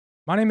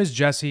My name is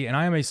Jesse, and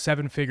I am a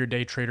seven-figure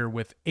day trader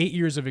with 8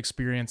 years of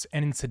experience.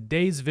 And in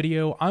today's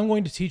video, I'm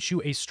going to teach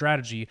you a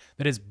strategy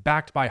that is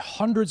backed by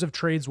hundreds of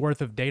trades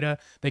worth of data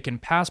that can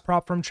pass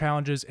prop firm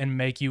challenges and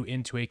make you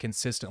into a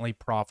consistently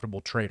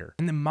profitable trader.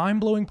 And the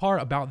mind-blowing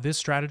part about this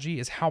strategy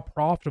is how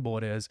profitable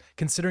it is,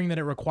 considering that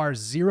it requires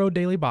zero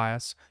daily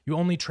bias. You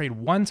only trade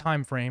one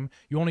time frame.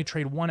 You only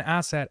trade one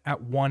asset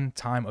at one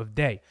time of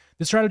day.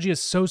 This strategy is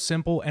so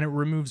simple, and it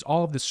removes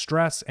all of the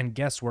stress and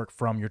guesswork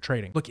from your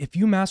trading. Look, if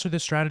you master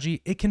this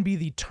strategy, it can be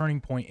the turning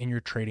point in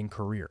your trading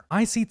career.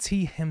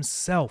 ICT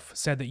himself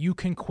said that you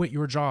can quit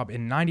your job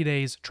in 90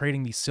 days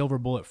trading the Silver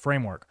Bullet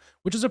framework,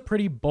 which is a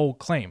pretty bold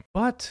claim.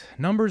 But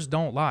numbers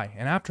don't lie,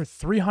 and after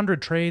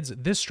 300 trades,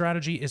 this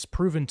strategy is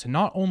proven to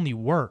not only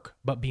work,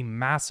 but be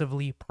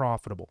massively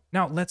profitable.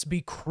 Now, let's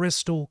be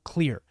crystal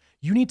clear.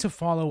 You need to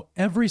follow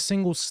every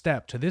single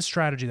step to this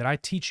strategy that I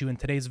teach you in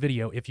today's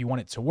video if you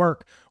want it to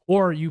work,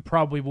 or you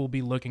probably will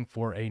be looking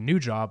for a new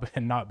job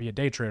and not be a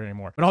day trader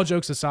anymore. But all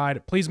jokes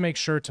aside, please make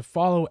sure to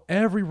follow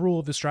every rule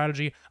of the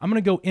strategy. I'm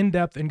going to go in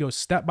depth and go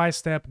step by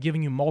step,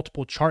 giving you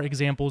multiple chart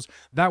examples.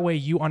 That way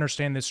you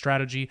understand this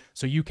strategy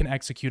so you can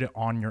execute it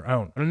on your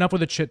own. But enough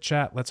with the chit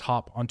chat, let's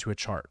hop onto a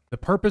chart. The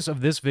purpose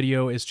of this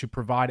video is to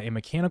provide a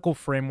mechanical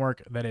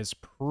framework that is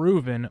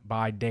proven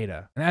by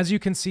data. And as you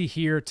can see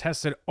here,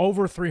 tested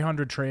over 300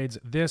 trades,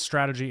 this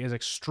strategy is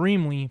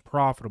extremely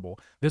profitable.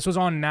 This was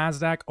on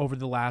NASDAQ over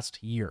the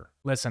last year.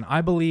 Listen,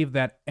 I believe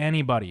that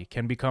anybody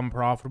can become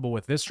profitable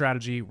with this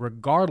strategy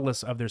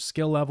regardless of their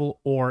skill level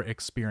or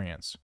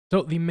experience.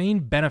 So the main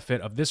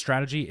benefit of this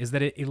strategy is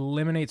that it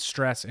eliminates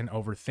stress and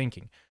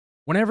overthinking.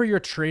 Whenever you're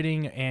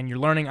trading and you're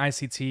learning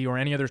ICT or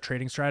any other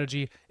trading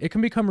strategy, it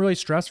can become really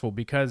stressful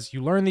because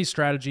you learn these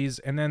strategies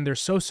and then they're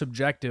so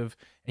subjective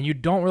and you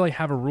don't really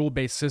have a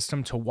rule-based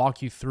system to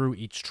walk you through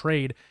each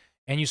trade.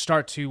 And you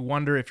start to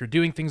wonder if you're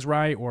doing things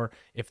right or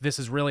if this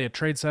is really a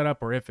trade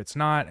setup or if it's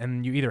not,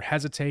 and you either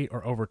hesitate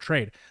or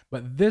overtrade.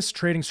 But this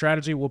trading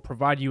strategy will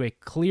provide you a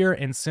clear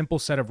and simple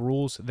set of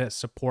rules that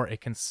support a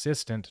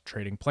consistent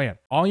trading plan.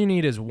 All you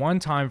need is one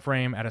time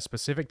frame at a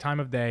specific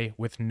time of day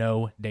with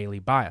no daily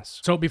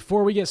bias. So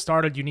before we get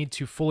started, you need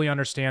to fully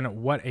understand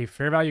what a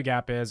fair value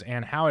gap is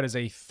and how it is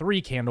a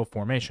 3-candle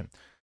formation.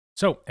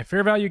 So a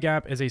fair value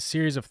gap is a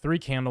series of 3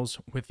 candles,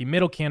 with the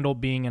middle candle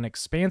being an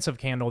expansive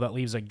candle that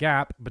leaves a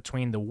gap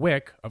between the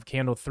wick of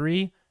candle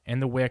 3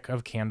 and the wick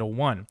of candle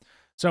 1.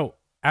 So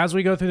as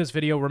we go through this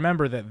video,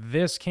 remember that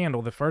this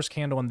candle, the first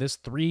candle in this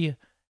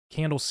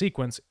 3-candle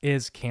sequence,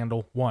 is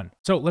candle 1.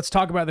 So let's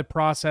talk about the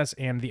process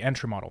and the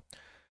entry model.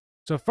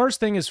 So first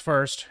thing is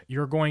first,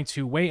 you're going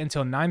to wait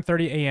until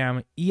 9:30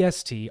 a.m.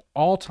 EST.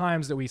 All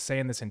times that we say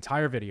in this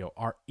entire video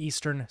are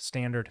Eastern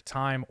Standard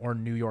Time or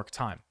New York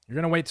time. You're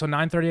going to wait till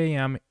 9:30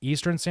 a.m.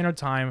 Eastern Standard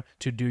Time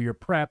to do your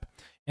prep.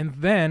 And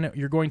then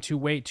you're going to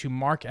wait to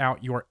mark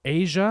out your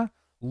Asia,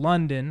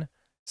 London,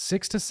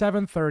 6 to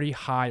 7:30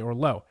 high or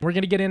low. We're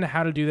going to get into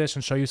how to do this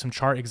and show you some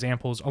chart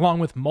examples along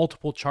with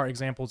multiple chart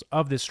examples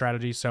of this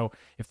strategy. So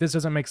if this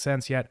doesn't make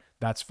sense yet,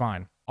 that's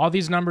fine. All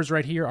these numbers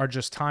right here are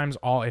just times,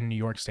 all in New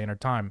York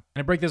Standard Time.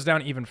 And to break this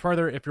down even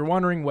further, if you're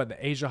wondering what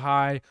the Asia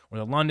high or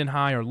the London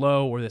high or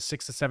low or the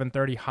 6 to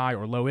 7:30 high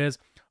or low is,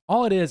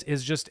 all it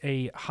is just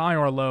a high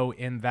or low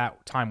in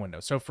that time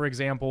window. So for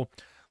example,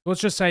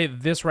 let's just say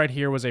this right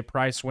here was a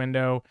price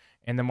window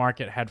and the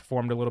market had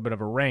formed a little bit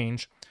of a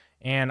range.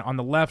 And on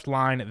the left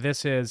line,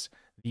 this is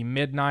the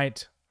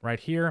midnight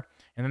right here,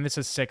 and then this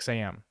is 6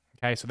 a.m.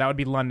 Okay, so that would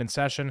be London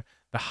session.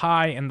 The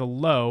high and the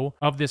low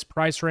of this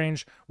price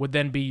range would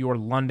then be your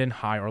London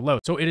high or low.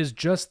 So it is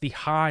just the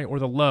high or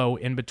the low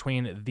in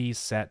between these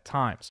set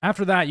times.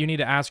 After that, you need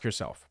to ask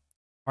yourself,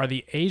 are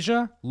the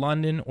Asia,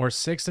 London, or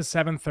 6 to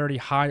 7:30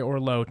 high or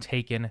low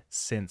taken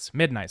since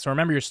midnight? So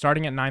remember, you're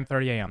starting at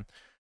 9:30 a.m.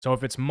 So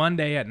if it's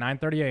Monday at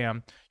 9:30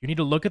 a.m., you need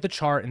to look at the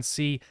chart and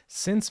see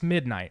since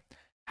midnight,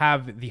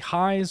 have the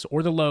highs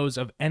or the lows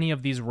of any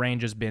of these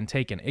ranges been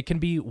taken? It can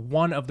be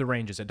one of the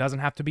ranges. It doesn't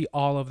have to be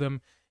all of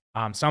them.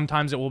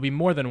 Sometimes it will be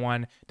more than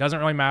one. It doesn't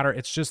really matter.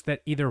 It's just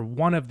that either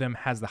one of them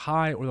has the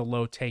high or the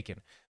low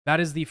taken. That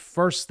is the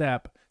first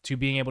step to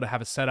being able to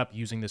have a setup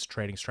using this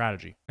trading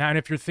strategy. Now, and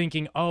if you're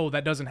thinking, oh,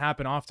 that doesn't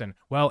happen often,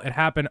 well, it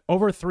happened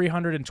over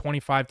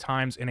 325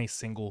 times in a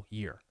single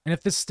year. And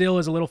if this still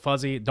is a little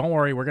fuzzy, don't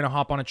worry, we're going to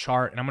hop on a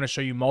chart and I'm going to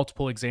show you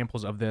multiple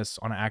examples of this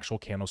on an actual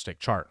candlestick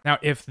chart. Now,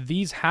 if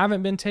these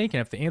haven't been taken,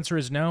 if the answer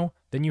is no,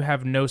 then you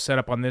have no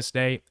setup on this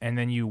day, and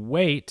then you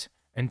wait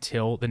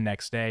until the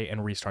next day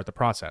and restart the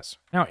process.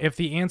 Now, if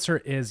the answer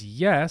is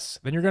yes,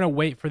 then you're going to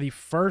wait for the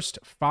first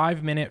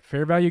 5-minute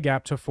fair value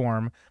gap to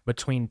form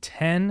between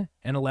 10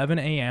 and 11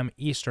 a.m.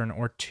 Eastern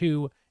or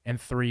 2 and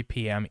 3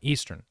 p.m.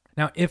 Eastern.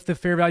 Now, if the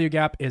fair value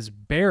gap is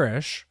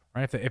bearish,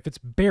 right? If it's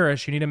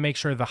bearish, you need to make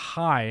sure the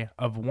high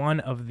of one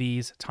of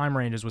these time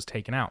ranges was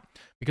taken out,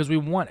 because we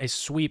want a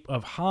sweep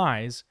of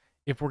highs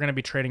if we're going to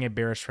be trading a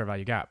bearish fair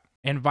value gap.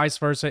 And vice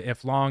versa,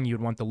 if long,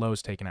 you'd want the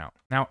lows taken out.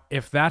 Now,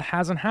 if that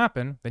hasn't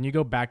happened, then you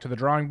go back to the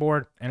drawing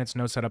board and it's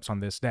no setups on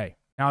this day.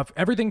 Now, if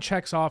everything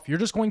checks off, you're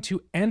just going to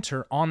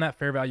enter on that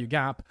fair value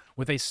gap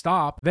with a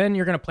stop. Then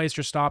you're going to place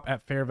your stop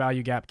at fair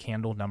value gap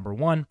candle number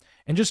 1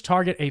 and just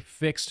target a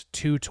fixed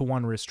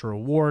 2-to-1 risk to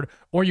reward,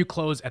 or you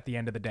close at the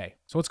end of the day.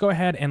 So let's go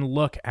ahead and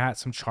look at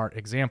some chart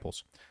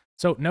examples.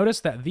 So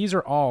notice that these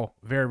are all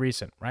very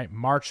recent, right?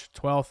 March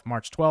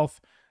 12th.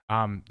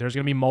 There's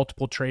going to be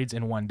multiple trades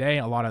in one day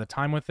a lot of the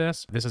time with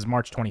this. This is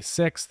March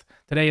 26th.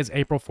 Today is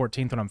April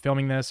 14th when I'm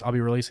filming this. I'll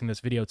be releasing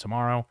this video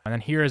tomorrow. And then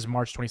here is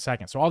March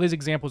 22nd. So all these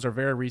examples are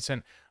very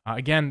recent.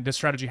 Again, this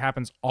strategy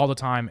happens all the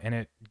time and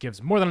it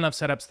gives more than enough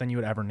setups than you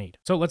would ever need.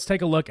 So let's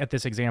take a look at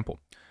this example.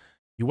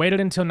 You waited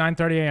until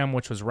 9:30 a.m.,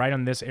 which was right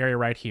on this area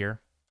right here.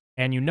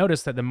 And you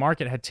notice that the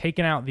market had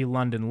taken out the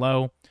London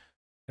low.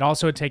 It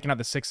also had taken out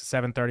the 6 to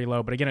 7:30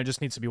 low, but again, it just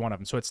needs to be one of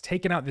them. So it's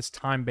taken out this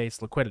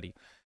time-based liquidity.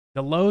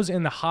 The lows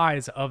and the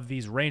highs of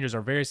these ranges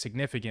are very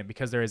significant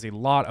because there is a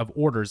lot of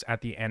orders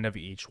at the end of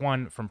each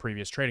one from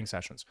previous trading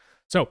sessions.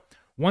 So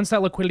once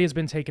that liquidity has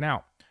been taken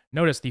out,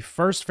 notice the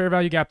first fair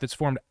value gap that's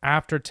formed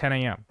after 10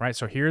 a.m., right?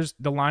 So here's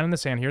the line in the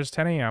sand. Here's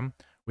 10 a.m.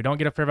 We don't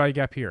get a fair value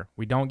gap here.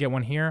 We don't get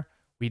one here.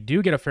 We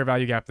do get a fair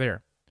value gap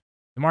there.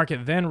 The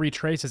market then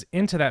retraces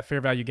into that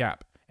fair value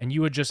gap. And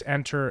you would just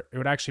enter, it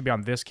would actually be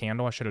on this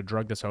candle. I should have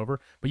drugged this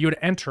over, but you would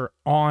enter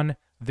on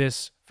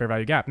this fair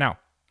value gap. Now,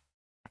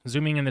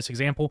 zooming in this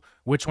example,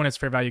 which one is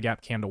fair value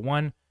gap candle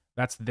 1?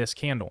 That's this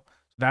candle.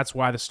 So that's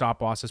why the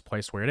stop loss is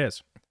placed where it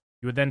is.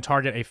 You would then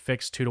target a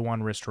fixed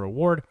 2-to-1 risk to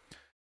reward.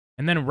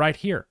 And then right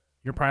here,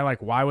 you're probably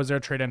like, why was there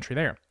a trade entry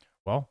there?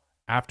 Well,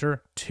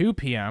 after 2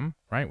 p.m.,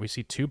 right? We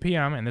see 2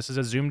 p.m., and this is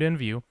a zoomed in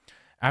view.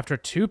 After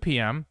 2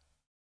 p.m.,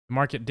 the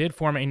market did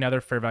form another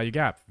fair value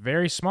gap.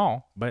 Very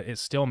small, but it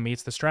still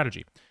meets the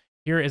strategy.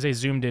 Here is a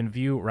zoomed in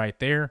view right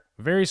there.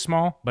 Very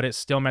small, but it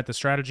still met the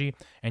strategy.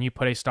 And you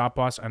put a stop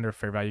loss under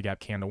fair value gap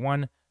candle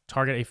 1,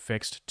 target a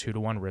fixed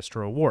 2-to-1 risk to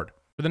reward.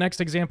 For the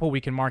next example,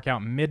 we can mark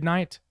out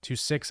midnight to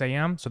 6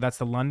 a.m. So that's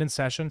the London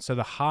session. So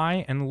the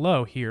high and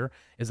low here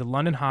is the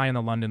London high and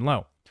the London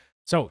low.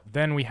 So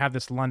then we have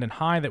this London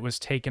high that was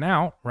taken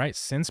out, right,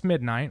 since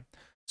midnight.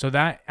 So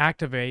that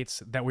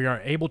activates that we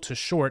are able to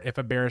short if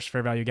a bearish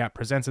fair value gap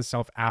presents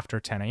itself after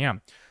 10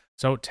 a.m.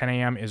 So 10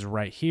 a.m. is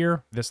right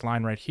here, this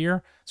line right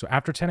here. So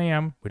after 10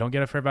 a.m., we don't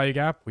get a fair value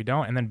gap. We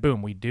don't. And then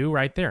boom, we do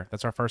right there.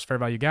 That's our first fair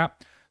value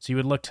gap. So you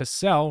would look to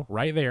sell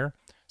right there.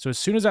 So as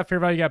soon as that fair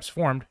value gap's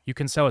formed, you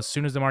can sell as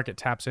soon as the market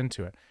taps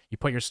into it. You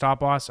put your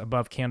stop loss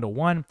above candle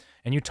 1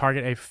 and you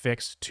target a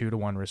fixed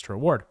 2-to-1 risk to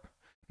reward.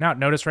 Now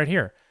notice right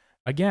here,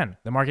 again,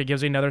 the market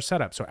gives another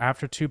setup. So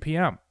after 2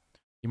 p.m.,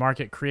 the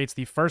market creates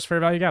the first fair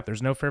value gap.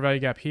 There's no fair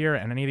value gap here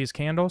in any of these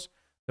candles.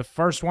 The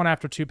first one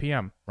after 2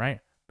 p.m., right?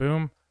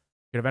 Boom.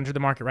 You could have entered the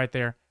market right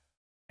there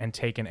and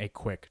taken a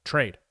quick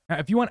trade. Now,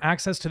 if you want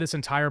access to this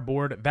entire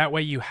board, that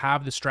way you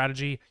have the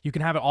strategy. You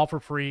can have it all for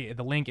free.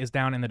 The link is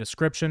down in the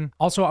description.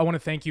 Also, I want to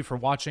thank you for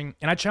watching,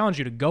 and I challenge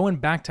you to go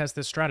and backtest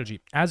this strategy.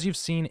 As you've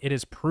seen, it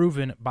is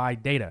proven by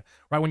data,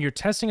 right? When you're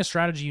testing a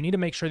strategy, you need to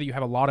make sure that you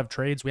have a lot of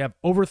trades. We have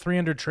over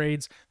 300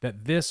 trades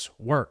that this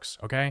works,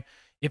 okay?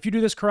 If you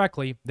do this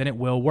correctly, then it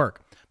will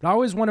work. But I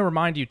always want to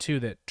remind you too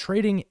that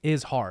trading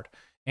is hard.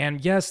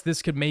 And yes,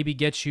 this could maybe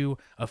get you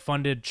a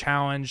funded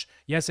challenge.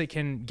 Yes, it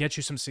can get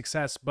you some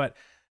success, but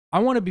I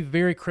want to be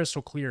very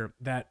crystal clear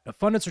that a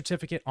funded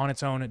certificate on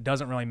its own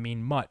doesn't really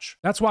mean much.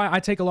 That's why I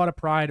take a lot of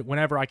pride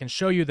whenever I can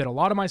show you that a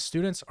lot of my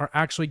students are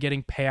actually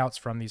getting payouts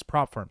from these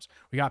prop firms.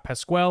 We got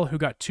Pasquale, who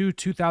got two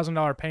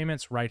 $2,000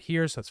 payments right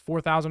here, so that's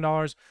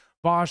 $4,000.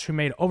 Bosch, who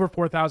made over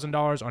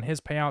 $4,000 on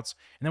his payouts.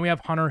 And then we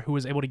have Hunter, who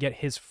was able to get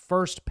his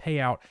first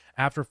payout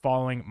after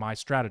following my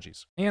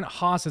strategies. And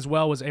Haas as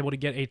well was able to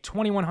get a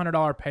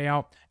 $2,100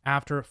 payout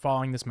after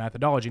following this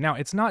methodology. Now,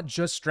 it's not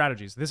just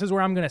strategies. This is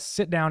where I'm going to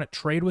sit down and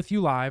trade with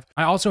you live.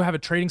 I also have a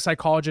trading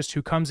psychologist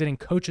who comes in and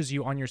coaches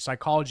you on your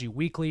psychology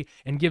weekly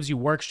and gives you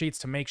worksheets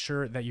to make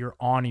sure that you're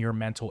on your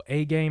mental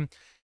A game.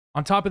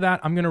 On top of that,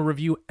 I'm going to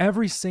review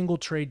every single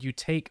trade you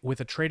take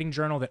with a trading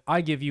journal that I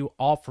give you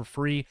all for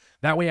free.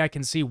 That way I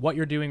can see what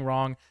you're doing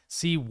wrong,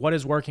 see what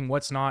is working,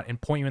 what's not,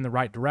 and point you in the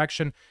right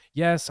direction.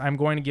 Yes, I'm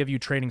going to give you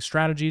trading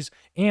strategies,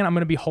 and I'm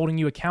going to be holding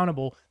you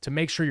accountable to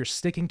make sure you're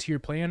sticking to your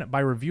plan by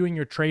reviewing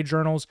your trade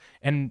journals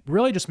and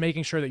really just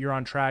making sure that you're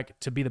on track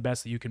to be the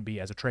best that you can be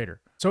as a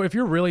trader. So if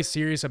you're really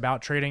serious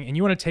about trading and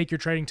you want to take your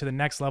trading to the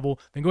next level,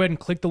 then go ahead and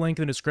click the link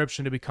in the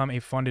description to become a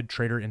funded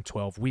trader in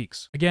 12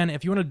 weeks. Again,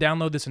 if you want to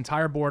download this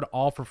entire board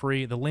all for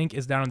free, the link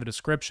is down in the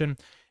description.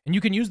 And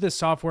you can use this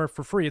software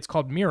for free. It's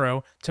called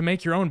Miro to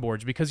make your own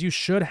boards because you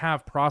should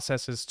have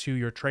processes to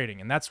your trading.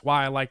 And that's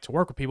why I like to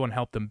work with people and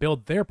help them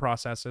build their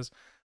processes.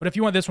 But if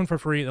you want this one for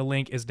free, the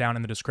link is down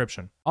in the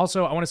description.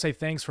 Also, I want to say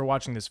thanks for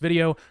watching this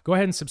video. Go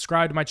ahead and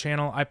subscribe to my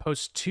channel. I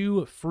post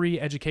 2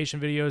 free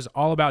education videos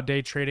all about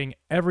day trading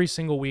every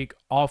single week,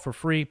 all for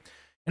free.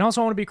 And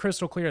also, I want to be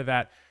crystal clear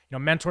that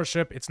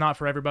mentorship, it's not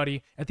for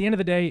everybody. At the end of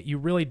the day, you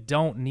really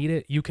don't need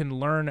it. You can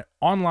learn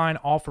online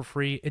all for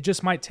free. It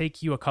just might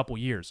take you a couple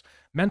years.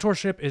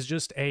 Mentorship is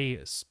just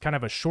a kind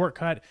of a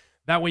shortcut.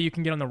 That way you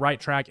can get on the right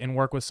track and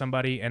work with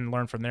somebody and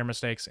learn from their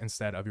mistakes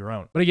instead of your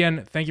own. But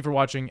again, thank you for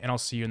watching, and I'll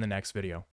see you in the next video.